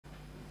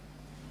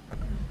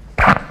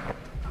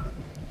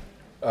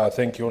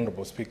Thank you,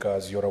 Honourable Speaker.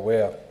 As you're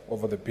aware,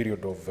 over the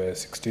period of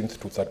 16th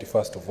to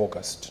 31st of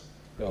August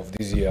of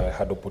this year, I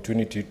had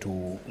opportunity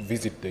to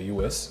visit the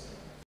US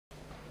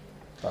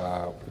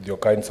with your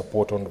kind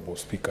support, Honourable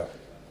Speaker.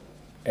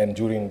 And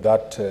during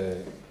that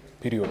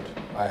period,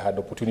 I had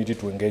opportunity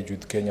to engage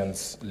with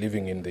Kenyans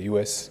living in the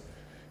US,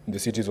 in the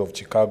cities of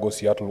Chicago,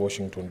 Seattle,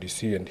 Washington,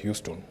 D.C., and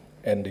Houston.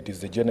 And it is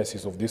the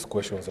genesis of these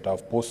questions that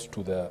I've posed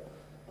to the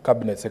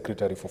Cabinet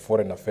Secretary for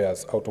Foreign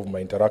Affairs out of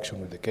my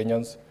interaction with the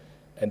Kenyans,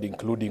 and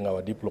including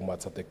our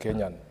diplomats at the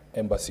Kenyan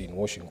Embassy in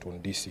Washington,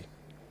 D.C.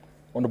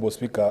 Honourable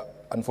Speaker,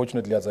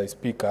 unfortunately, as I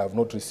speak, I have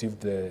not received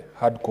the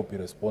hard copy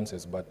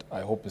responses, but I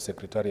hope the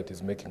Secretariat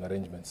is making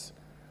arrangements.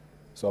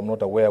 So I'm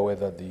not aware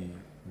whether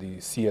the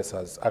CS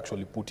has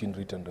actually put in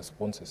written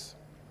responses.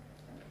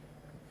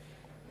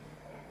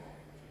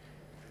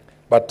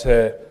 But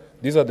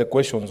these are the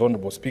questions,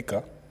 Honourable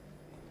Speaker,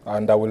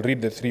 and I will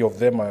read the three of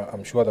them.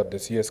 I'm sure that the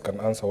CS can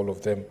answer all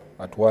of them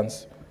at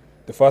once.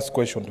 The first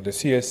question to the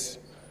CS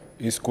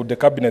is, could the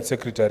Cabinet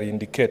Secretary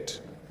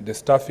indicate the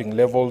staffing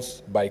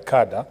levels by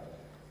cadre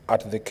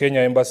at the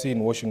Kenya Embassy in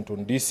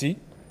Washington, D.C.,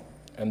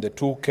 and the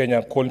two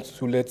Kenya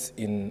consulates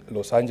in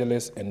Los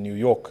Angeles and New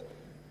York,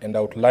 and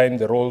outline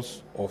the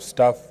roles of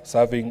staff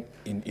serving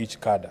in each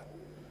cadre?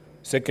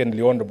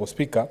 Secondly, Honourable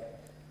Speaker,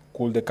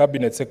 could the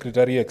Cabinet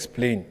Secretary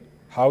explain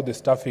how the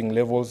staffing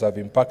levels have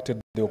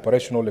impacted the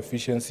operational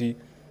efficiency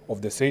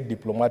of the said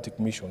diplomatic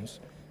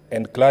missions,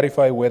 and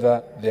clarify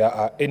whether there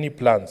are any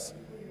plans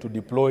to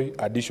deploy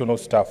additional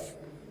staff?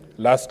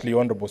 Lastly,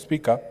 Honourable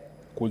Speaker,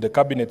 could the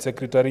Cabinet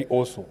Secretary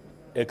also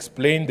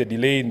explain the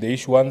delay in the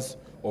issuance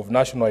of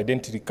national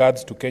identity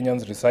cards to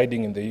Kenyans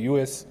residing in the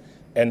US,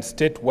 and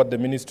state what the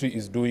ministry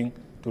is doing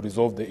to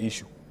resolve the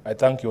issue? I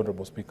thank you,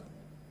 Honourable Speaker.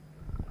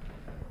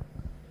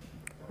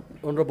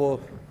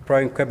 Honourable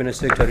Prime Cabinet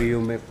Secretary, you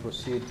may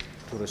proceed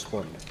to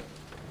respond.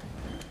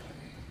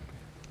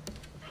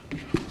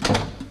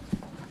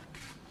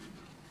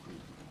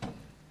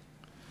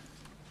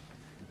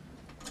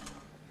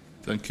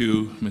 Thank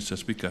you, Mr.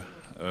 Speaker.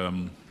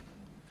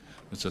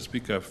 Mr.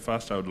 Speaker,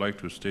 first I would like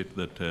to state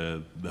that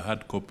the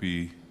hard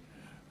copy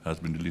has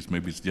been released.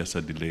 Maybe it's just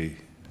a delay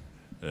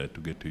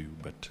to get to you,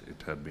 but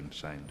it had been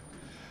signed.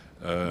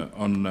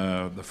 On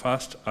the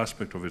first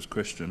aspect of his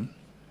question,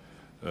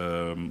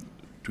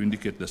 to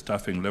indicate the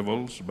staffing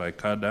levels by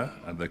cadre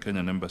at the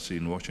Kenyan Embassy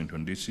in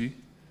Washington, D.C.,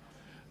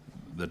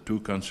 the two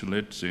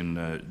consulates in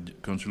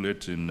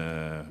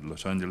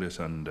Los Angeles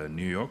and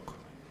New York,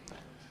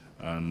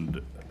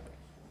 and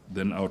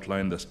then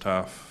outline the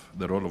staff,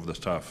 the role of the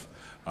staff.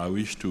 I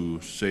wish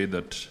to say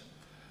that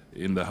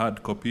in the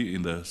hard copy,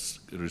 in the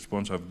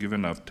response I've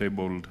given, I've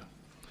tabled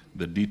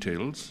the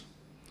details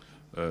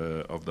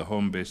of the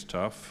home-based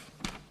staff,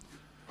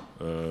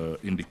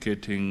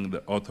 indicating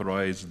the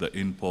authorized, the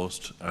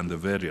in-post, and the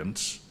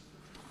variants.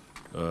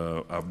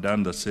 I've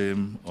done the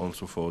same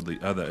also for the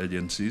other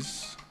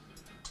agencies.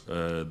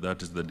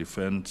 That is the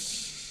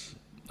Defense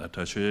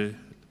Attaché,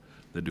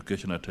 the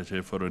Education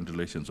Attaché, Foreign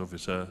Relations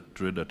Officer,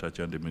 Trade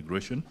Attaché, and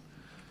Immigration.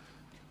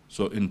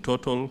 So in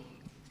total,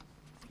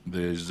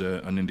 there's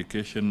an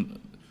indication,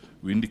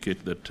 we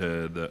indicate that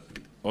the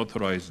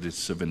authorized is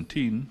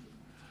 17,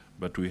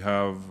 but we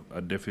have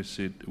a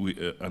deficit,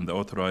 and the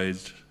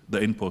authorized, the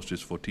in-post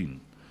is 14.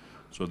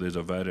 So there's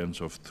a variance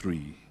of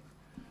 3.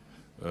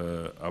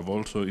 I've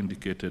also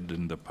indicated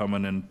in the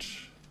permanent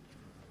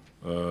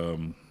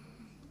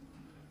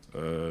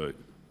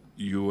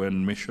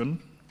UN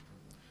mission,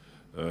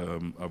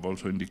 I've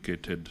also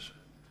indicated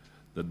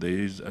that there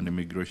is an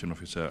immigration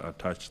officer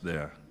attached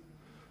there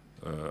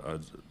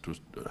to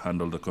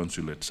handle the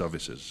consulate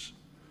services.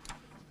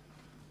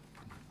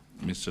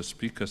 Mr.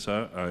 Speaker,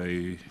 sir,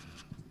 I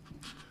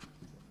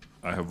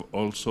have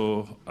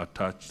also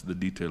attached the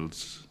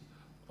details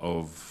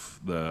of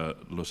the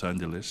Los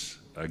Angeles,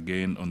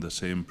 again on the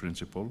same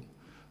principle,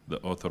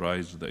 the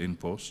authorized, the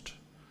in-post,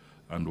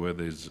 and where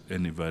there's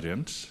any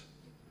variance.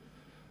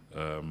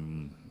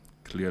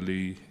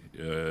 Clearly,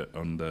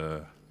 on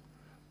the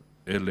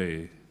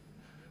LA,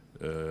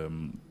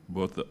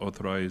 both the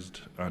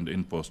authorized and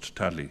in-post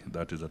tally,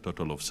 that is a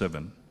total of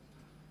 7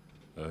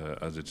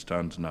 as it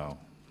stands now.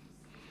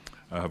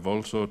 I have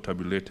also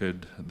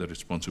tabulated the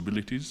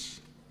responsibilities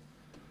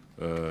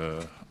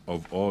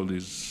of all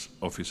these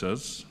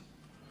officers.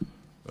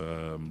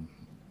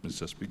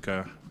 Mr.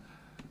 Speaker,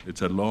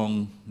 it's a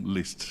long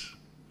list,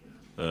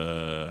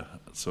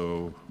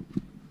 so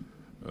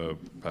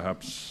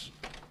perhaps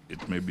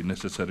it may be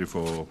necessary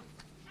for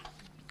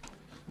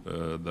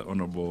the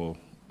Honourable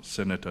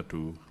Senator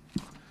to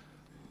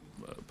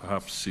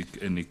perhaps seek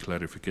any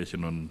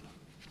clarification on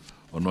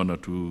 1 or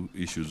 2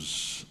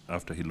 issues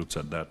after he looks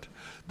at that.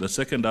 The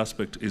second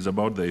aspect is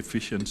about the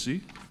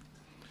efficiency.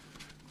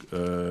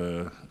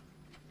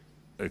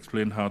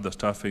 Explain how the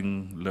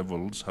staffing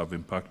levels have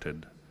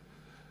impacted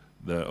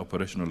the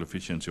operational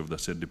efficiency of the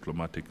said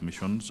diplomatic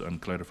missions,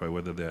 and clarify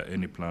whether there are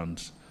any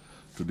plans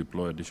to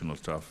deploy additional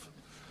staff.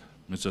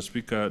 Mr.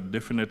 Speaker,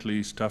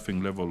 definitely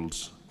staffing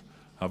levels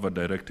have a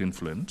direct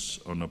influence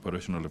on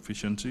operational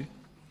efficiency,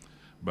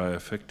 by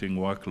affecting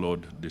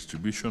workload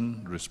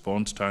distribution,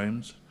 response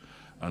times,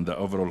 and the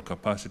overall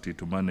capacity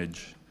to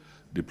manage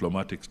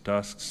diplomatic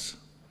tasks.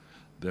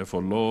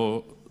 Therefore,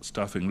 low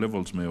staffing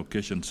levels may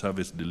occasion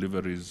service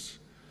deliveries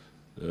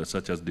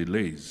such as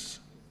delays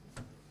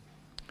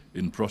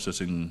in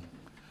processing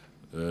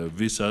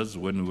visas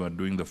when we are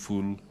doing the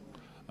full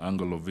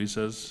angle of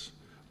visas,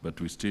 but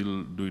we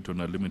still do it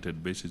on a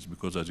limited basis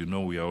because, as you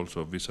know, we are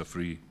also a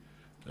visa-free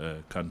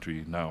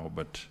country now,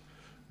 but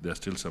there are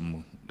still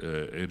some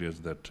areas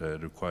that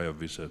require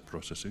visa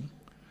processing.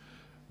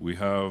 We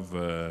have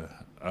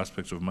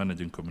aspects of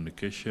managing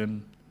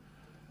communication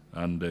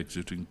and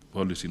executing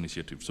policy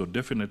initiatives. So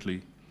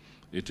definitely,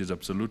 it is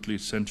absolutely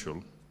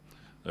essential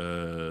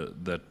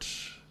that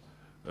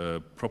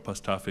proper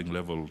staffing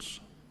levels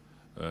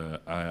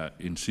are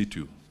in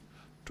situ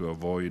to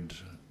avoid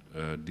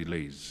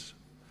delays.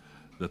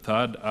 The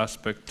third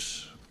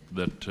aspect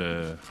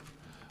that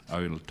I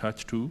will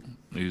touch to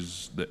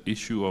is the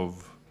issue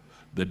of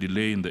the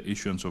delay in the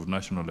issuance of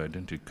national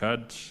identity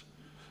cards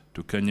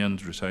to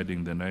Kenyans residing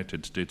in the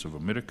United States of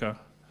America,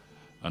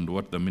 and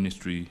what the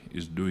ministry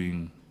is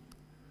doing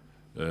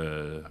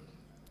to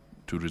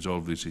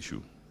resolve this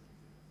issue.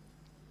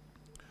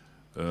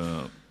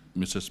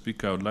 Mr.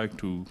 Speaker, I would like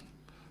to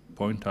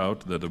point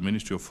out that the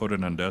Ministry of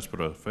Foreign and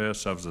Diaspora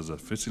Affairs serves as a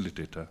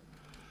facilitator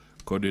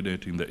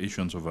coordinating the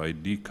issuance of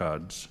ID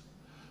cards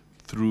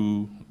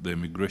through the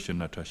immigration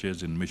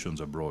attachés in missions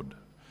abroad.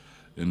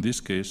 In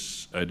this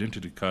case,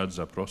 identity cards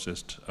are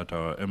processed at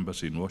our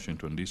embassy in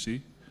Washington,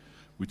 D.C.,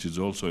 which is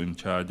also in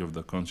charge of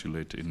the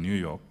consulate in New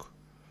York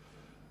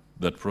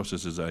that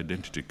processes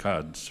identity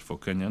cards for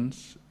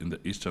Kenyans in the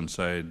eastern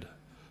side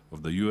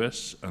of the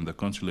U.S., and the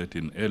consulate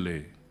in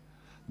L.A.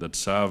 that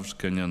serves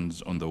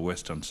Kenyans on the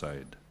western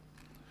side.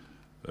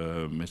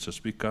 Mr.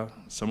 Speaker,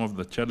 some of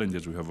the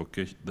challenges we have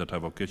that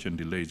have occasioned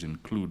delays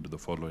include the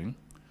following: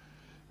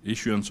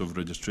 issuance of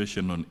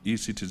registration on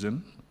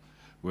e-citizen,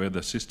 where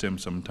the system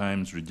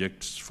sometimes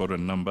rejects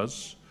foreign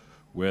numbers,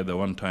 where the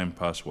one-time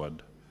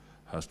password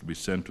has to be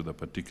sent to the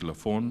particular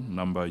phone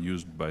number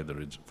used by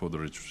for the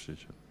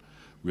registration.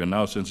 We are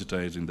now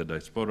sensitizing the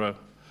diaspora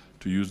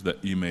to use the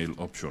email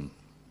option.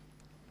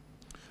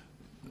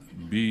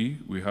 B,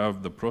 we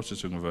have the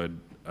processing of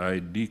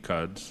ID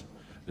cards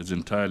is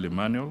entirely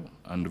manual,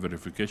 and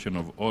verification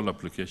of all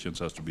applications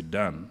has to be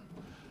done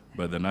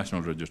by the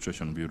National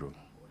Registration Bureau.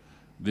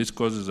 This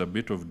causes a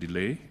bit of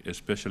delay,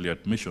 especially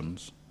at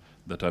missions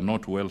that are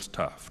not well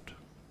staffed.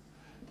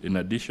 In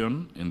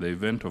addition, in the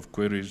event of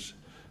queries,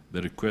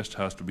 the request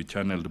has to be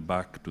channeled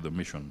back to the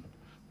mission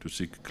to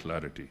seek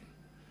clarity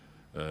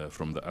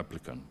from the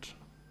applicant.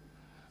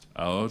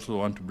 I also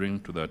want to bring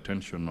to the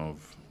attention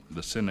of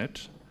the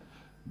Senate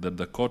that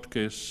the court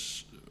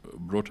case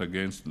brought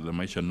against the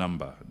Maisha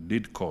number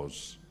did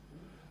cause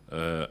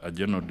a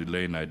general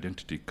delay in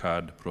identity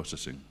card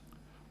processing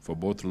for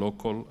both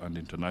local and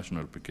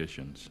international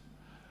applications.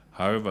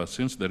 However,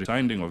 since the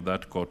signing of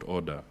that court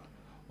order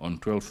on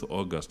 12th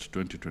August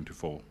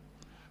 2024,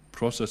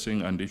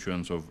 processing and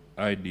issuance of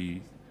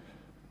ID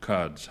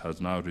cards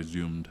has now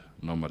resumed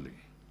normally.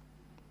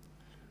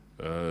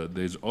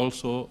 There is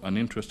also an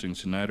interesting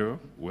scenario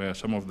where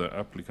some of the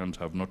applicants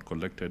have not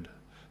collected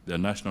their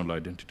national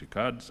identity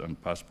cards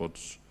and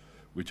passports,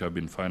 which have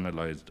been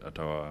finalized at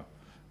our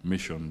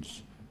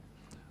missions.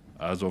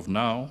 As of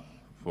now,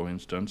 for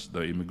instance,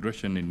 the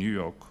immigration in New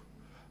York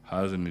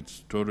has in its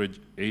storage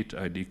 8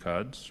 ID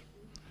cards,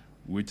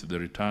 which the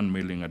return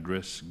mailing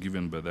address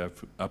given by the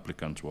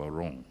applicants were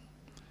wrong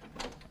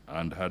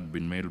and had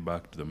been mailed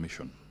back to the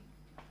mission.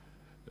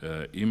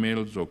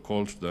 Emails or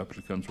calls to the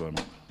applicants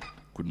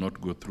could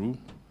not go through.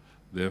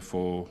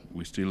 Therefore,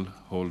 we still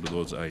hold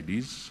those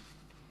IDs.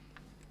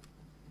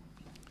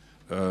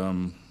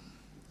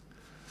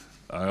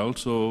 I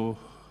also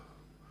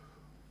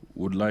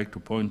would like to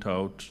point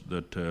out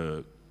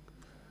that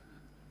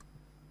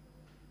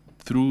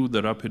through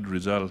the Rapid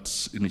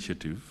Results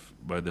Initiative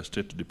by the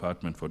State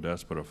Department for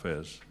Diaspora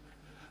Affairs,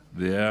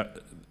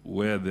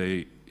 where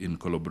they, in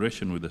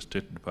collaboration with the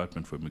State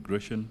Department for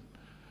Immigration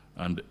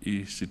and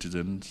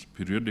e-citizens,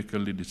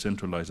 periodically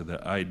decentralize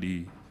the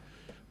ID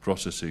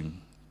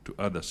processing to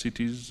other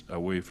cities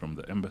away from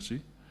the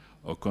embassy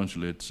or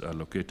consulates are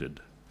located.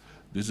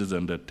 This is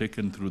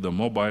undertaken through the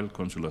Mobile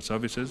Consular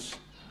Services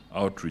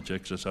outreach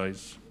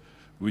exercise,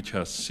 which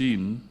has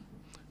seen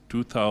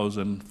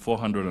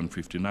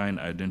 2,459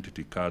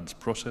 identity cards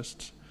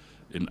processed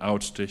in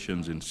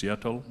outstations in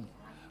Seattle,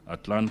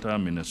 Atlanta,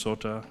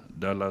 Minnesota,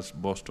 Dallas,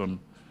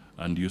 Boston,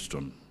 and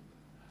Houston.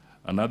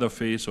 Another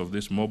phase of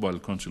this mobile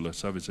consular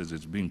services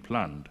is being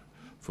planned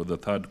for the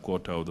third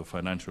quarter of the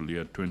financial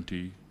year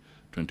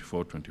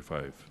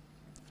 2024-25.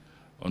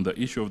 On the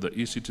issue of the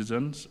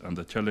e-citizens and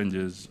the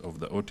challenges of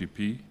the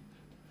OTP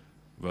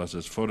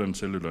versus foreign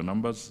cellular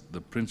numbers,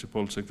 the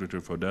Principal Secretary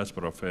for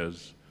Diaspora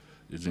Affairs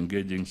is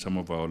engaging some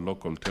of our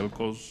local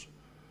telcos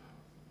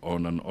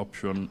on an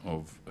option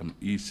of an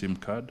eSIM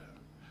card,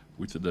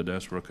 which the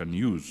diaspora can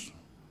use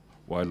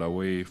while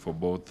away for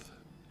both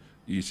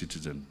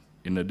e-citizen.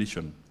 In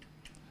addition,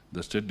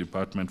 the State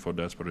Department for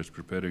Diaspora is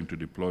preparing to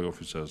deploy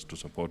officers to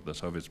support the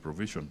service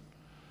provision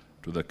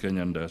to the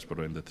Kenyan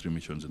diaspora in the 3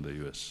 missions in the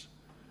US.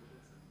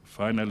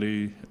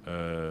 Finally,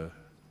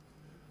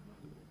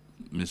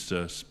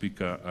 Mr.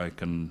 Speaker, I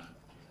can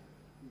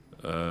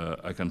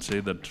say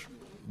that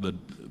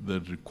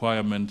the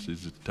requirement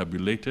is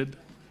tabulated,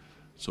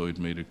 so it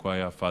may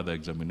require further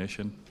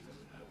examination.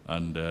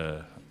 And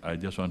I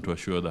just want to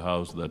assure the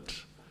House that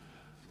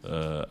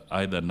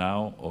either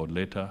now or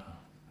later,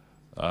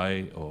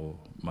 I or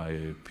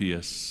my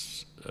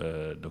PS,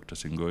 Dr.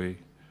 Singoi,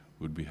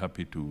 would be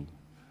happy to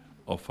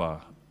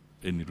offer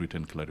any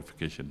written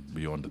clarification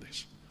beyond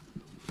this.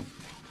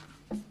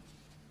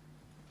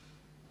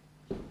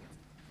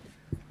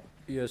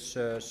 Yes,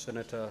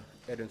 Senator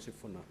Eden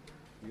Sifuna,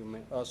 you may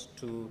ask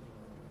 2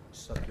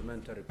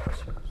 supplementary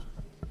questions.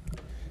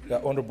 Yeah,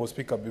 Honorable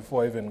Speaker,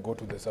 before I even go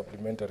to the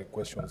supplementary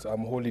questions,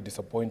 I'm wholly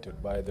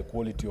disappointed by the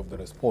quality of the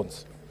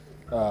response.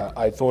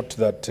 I thought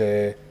that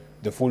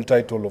the full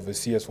title of the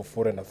CS for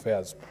Foreign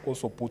Affairs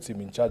also puts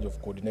him in charge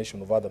of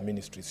coordination of other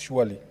ministries.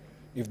 Surely,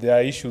 if there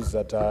are issues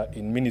that are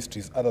in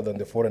ministries other than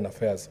the Foreign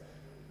Affairs,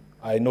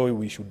 I know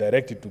we should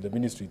direct it to the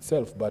ministry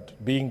itself, but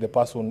being the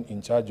person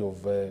in charge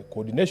of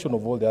coordination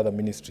of all the other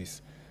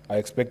ministries, I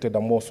expected a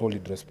more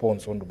solid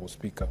response, Honorable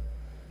Speaker.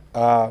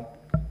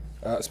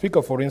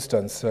 Speaker, for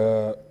instance,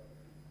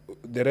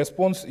 the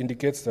response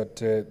indicates that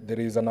there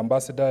is an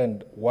ambassador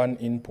and 1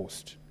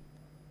 in-post.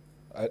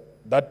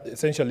 That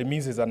essentially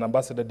means there's an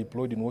ambassador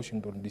deployed in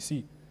Washington,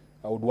 D.C.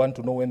 I would want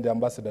to know when the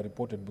ambassador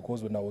reported,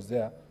 because when I was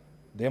there,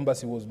 the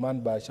embassy was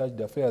manned by a chargé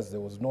d'affaires. There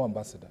was no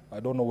ambassador. I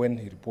don't know when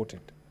he reported.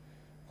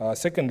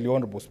 Secondly,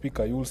 Honorable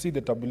Speaker, you will see the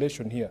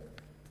tabulation here.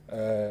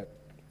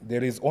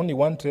 There is only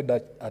 1 trade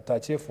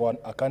attaché for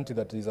a country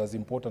that is as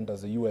important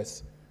as the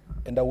US,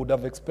 and I would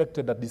have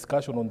expected a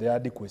discussion on the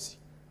adequacy.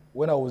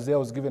 When I was there, I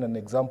was given an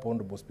example,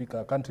 Honorable Speaker.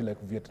 A country like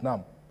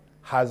Vietnam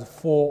has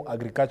 4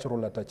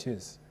 agricultural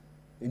attachés,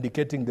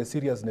 indicating the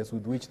seriousness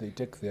with which they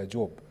take their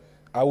job.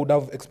 I would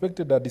have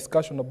expected a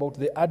discussion about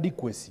the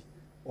adequacy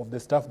of the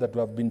staff that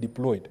have been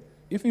deployed.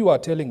 If you are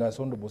telling us,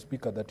 Honorable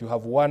Speaker, that you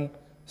have 1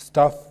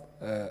 staff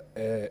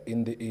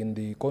in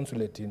the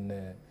consulate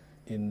in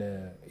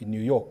New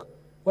York,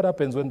 what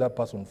happens when that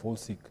person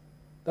falls sick?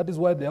 That is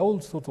why there are all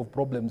sorts of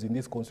problems in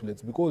these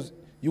consulates, because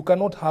you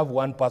cannot have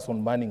 1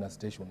 person manning a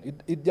station.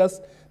 It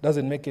just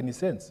doesn't make any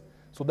sense.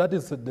 So that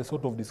is the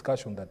sort of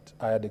discussion that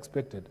I had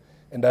expected,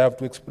 and I have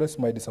to express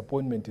my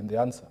disappointment in the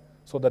answer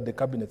so that the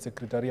Cabinet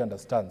Secretary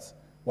understands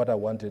what I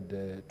wanted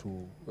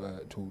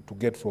to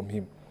get from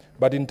him.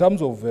 But in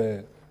terms of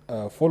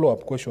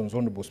follow-up questions,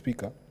 Honorable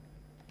Speaker,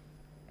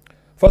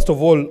 first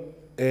of all,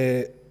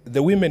 the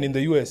women in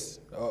the US,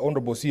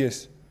 Honorable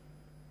CS,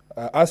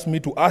 asked me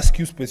to ask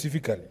you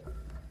specifically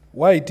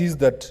why it is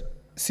that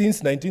since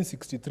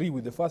 1963,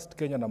 with the first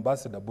Kenyan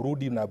ambassador,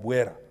 Brudi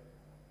Nabwera,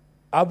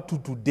 up to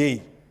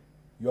today,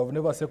 you have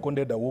never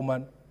seconded a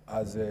woman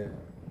as the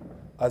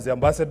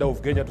ambassador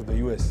of Kenya to the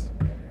US.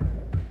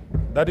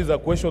 That is a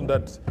question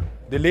that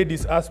the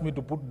ladies asked me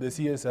to put to the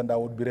CS, and I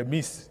would be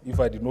remiss if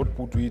I did not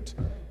put to it.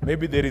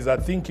 Maybe there is a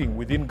thinking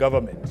within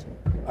government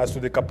as to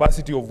the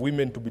capacity of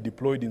women to be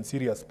deployed in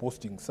serious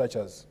postings, such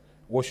as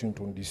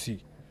Washington, D.C.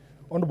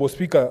 Honorable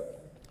Speaker,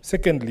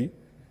 secondly,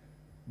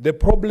 the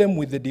problem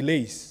with the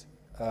delays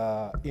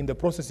in the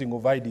processing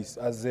of IDs,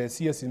 as the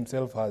CS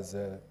himself has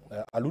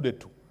alluded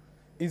to,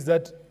 is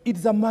that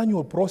it's a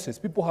manual process.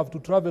 People have to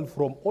travel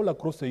from all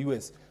across the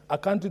US, a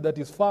country that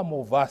is far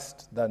more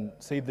vast than,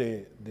 say,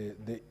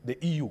 the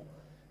EU.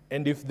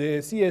 And if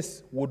the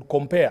CS would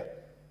compare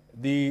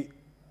the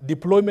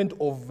deployment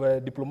of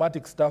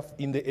diplomatic staff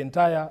in the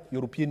entire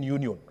European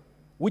Union,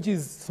 which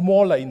is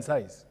smaller in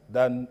size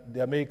than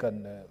the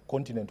American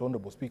continent,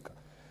 Honorable Speaker,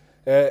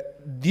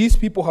 these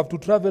people have to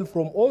travel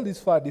from all these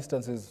far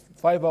distances,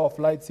 5-hour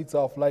flights,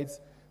 6-hour flights.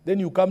 Then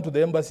you come to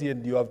the embassy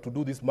and you have to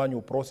do this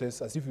manual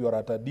process as if you are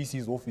at a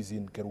DC's office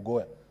in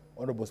Kerugoya,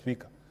 Honorable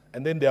Speaker.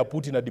 And then they are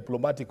put in a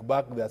diplomatic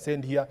bag, they are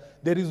sent here.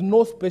 There is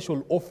no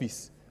special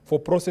office for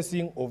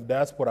processing of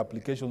diaspora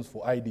applications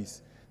for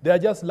IDs. They are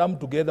just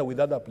lumped together with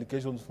other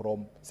applications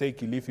from, say,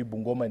 Kilifi,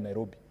 Bungoma, and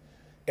Nairobi.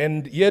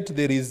 And yet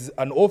there is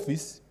an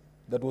office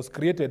that was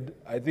created,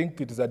 I think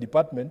it is a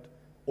department,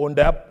 on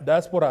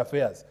diaspora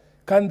affairs.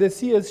 Can the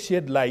CS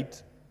shed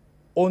light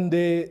on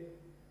the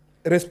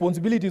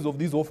responsibilities of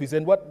this office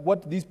and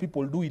what these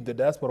people do in the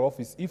diaspora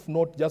office, if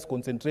not just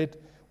concentrate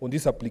on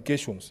these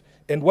applications,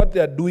 and what they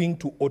are doing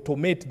to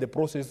automate the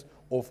process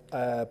of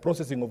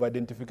processing of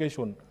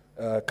identification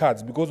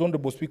cards? Because,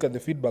 Honorable Speaker, the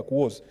feedback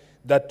was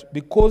that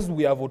because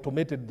we have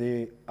automated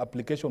the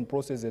application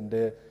process and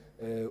the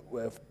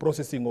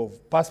processing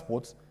of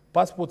passports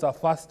are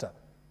faster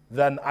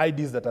than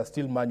IDs that are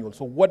still manual.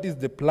 So what is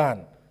the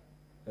plan,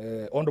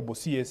 Honorable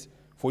CS,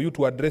 for you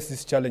to address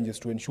these challenges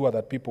to ensure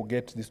that people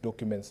get these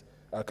documents,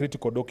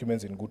 critical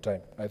documents, in good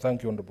time? I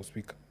thank you, Honorable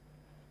Speaker.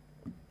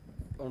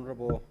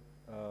 Honorable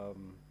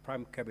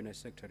Prime Cabinet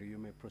Secretary, you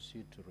may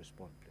proceed to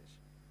respond, please.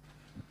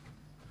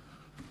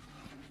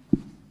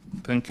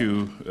 Thank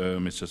you,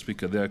 Mr.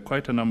 Speaker. There are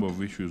quite a number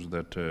of issues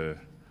that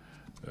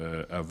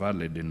are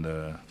valid in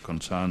the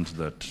concerns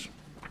that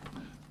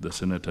the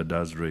senator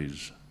does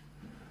raise.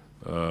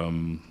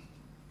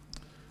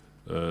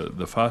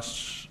 The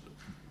first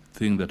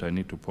thing that I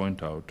need to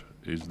point out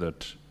is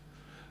that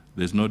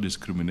there's no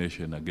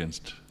discrimination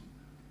against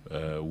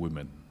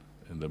women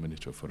in the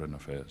Ministry of Foreign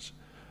Affairs.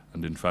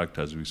 And in fact,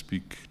 as we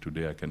speak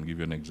today, I can give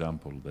you an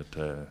example that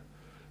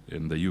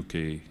in the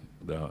UK,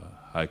 the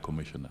High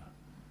Commissioner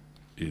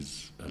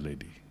is a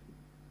lady.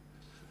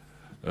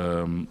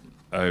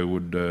 I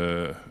would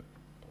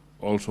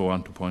also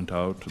want to point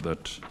out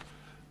that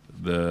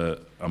the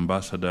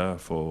ambassador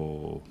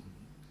for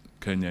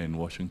Kenya in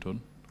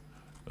Washington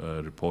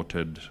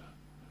reported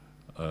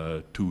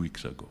 2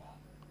 weeks ago.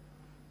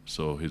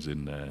 So he's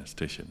in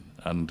station.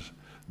 And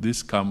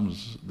this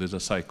comes, there's a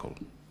cycle.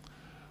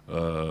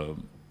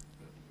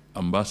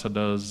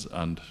 Ambassadors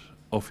and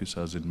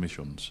officers in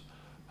missions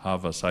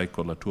have a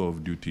cycle, a tour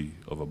of duty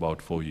of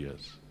about 4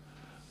 years.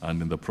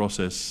 And in the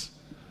process,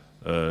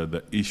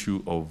 the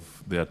issue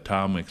of their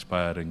term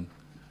expiring,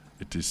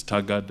 it is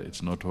staggered,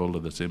 it's not all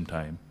at the same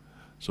time.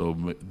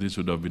 So this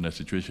would have been a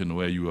situation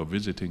where you are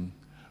visiting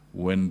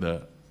when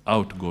the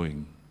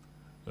outgoing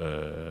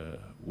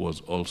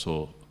was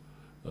also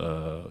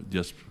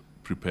just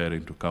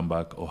preparing to come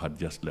back or had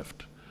just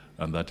left,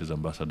 and that is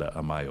Ambassador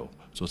Amayo.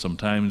 So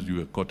sometimes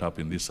you are caught up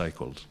in these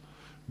cycles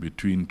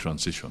between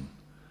transition,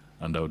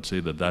 and I would say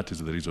that that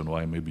is the reason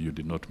why maybe you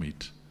did not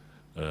meet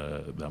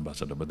the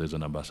ambassador, but there's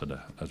an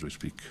ambassador as we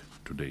speak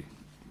today.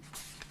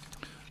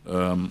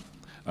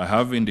 I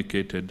have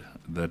indicated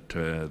that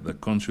the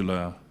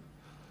consular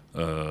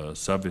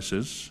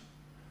services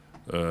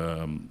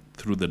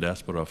through the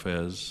diaspora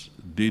affairs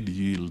did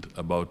yield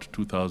about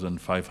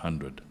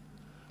 2,500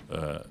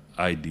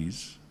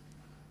 IDs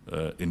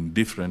in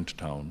different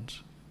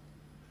towns,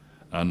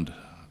 and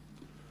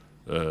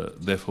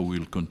therefore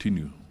we'll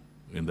continue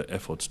in the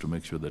efforts to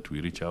make sure that we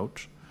reach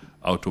out.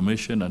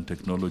 Automation and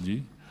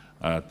technology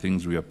are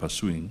things we are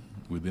pursuing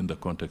within the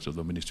context of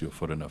the Ministry of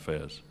Foreign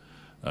Affairs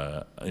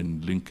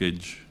in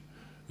linkage,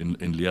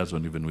 in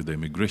liaison even with the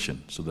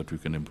immigration, so that we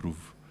can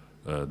improve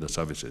the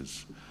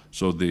services.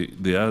 So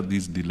there are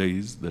these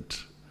delays that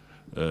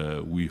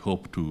we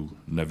hope to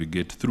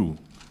navigate through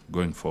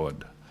going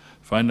forward.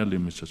 Finally,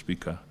 Mr.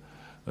 Speaker,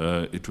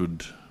 it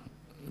would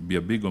be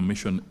a big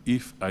omission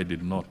if I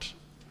did not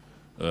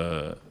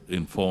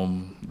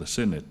inform the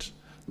Senate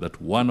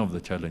that one of the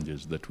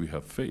challenges that we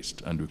have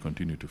faced and we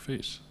continue to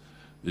face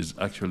is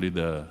actually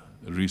the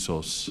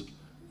resource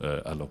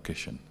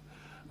allocation.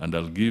 And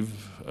I'll give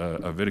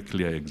a very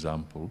clear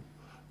example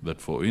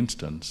that, for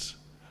instance,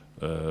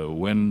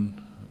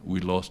 when we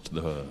lost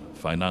the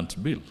finance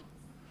bill,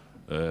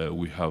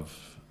 we have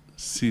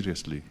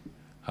seriously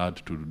had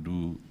to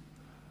do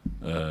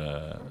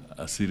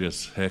a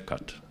serious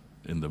haircut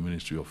in the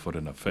Ministry of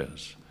Foreign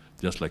Affairs,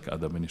 just like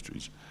other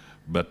ministries.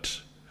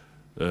 But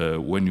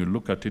when you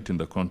look at it in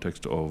the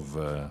context of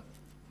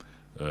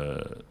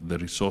the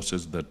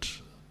resources that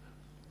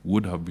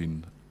would have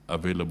been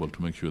available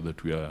to make sure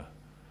that we are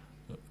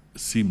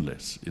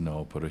seamless in our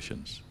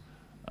operations,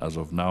 as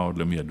of now,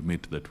 let me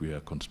admit that we are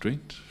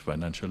constrained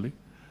financially,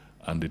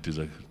 and it is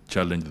a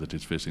challenge that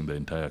is facing the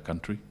entire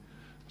country.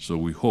 So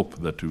we hope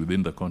that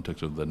within the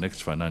context of the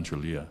next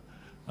financial year,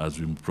 as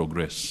we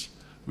progress,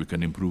 we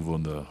can improve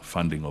on the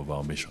funding of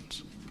our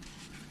missions.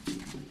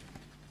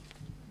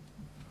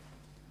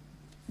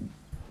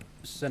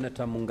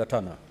 Senator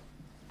Mungatana.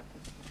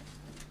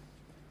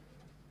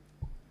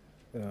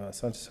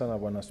 Asante sana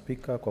Bwana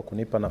Spika kwa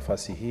kunipa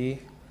nafasi hii.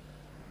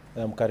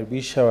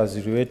 Namkaribisha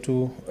waziri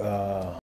wetu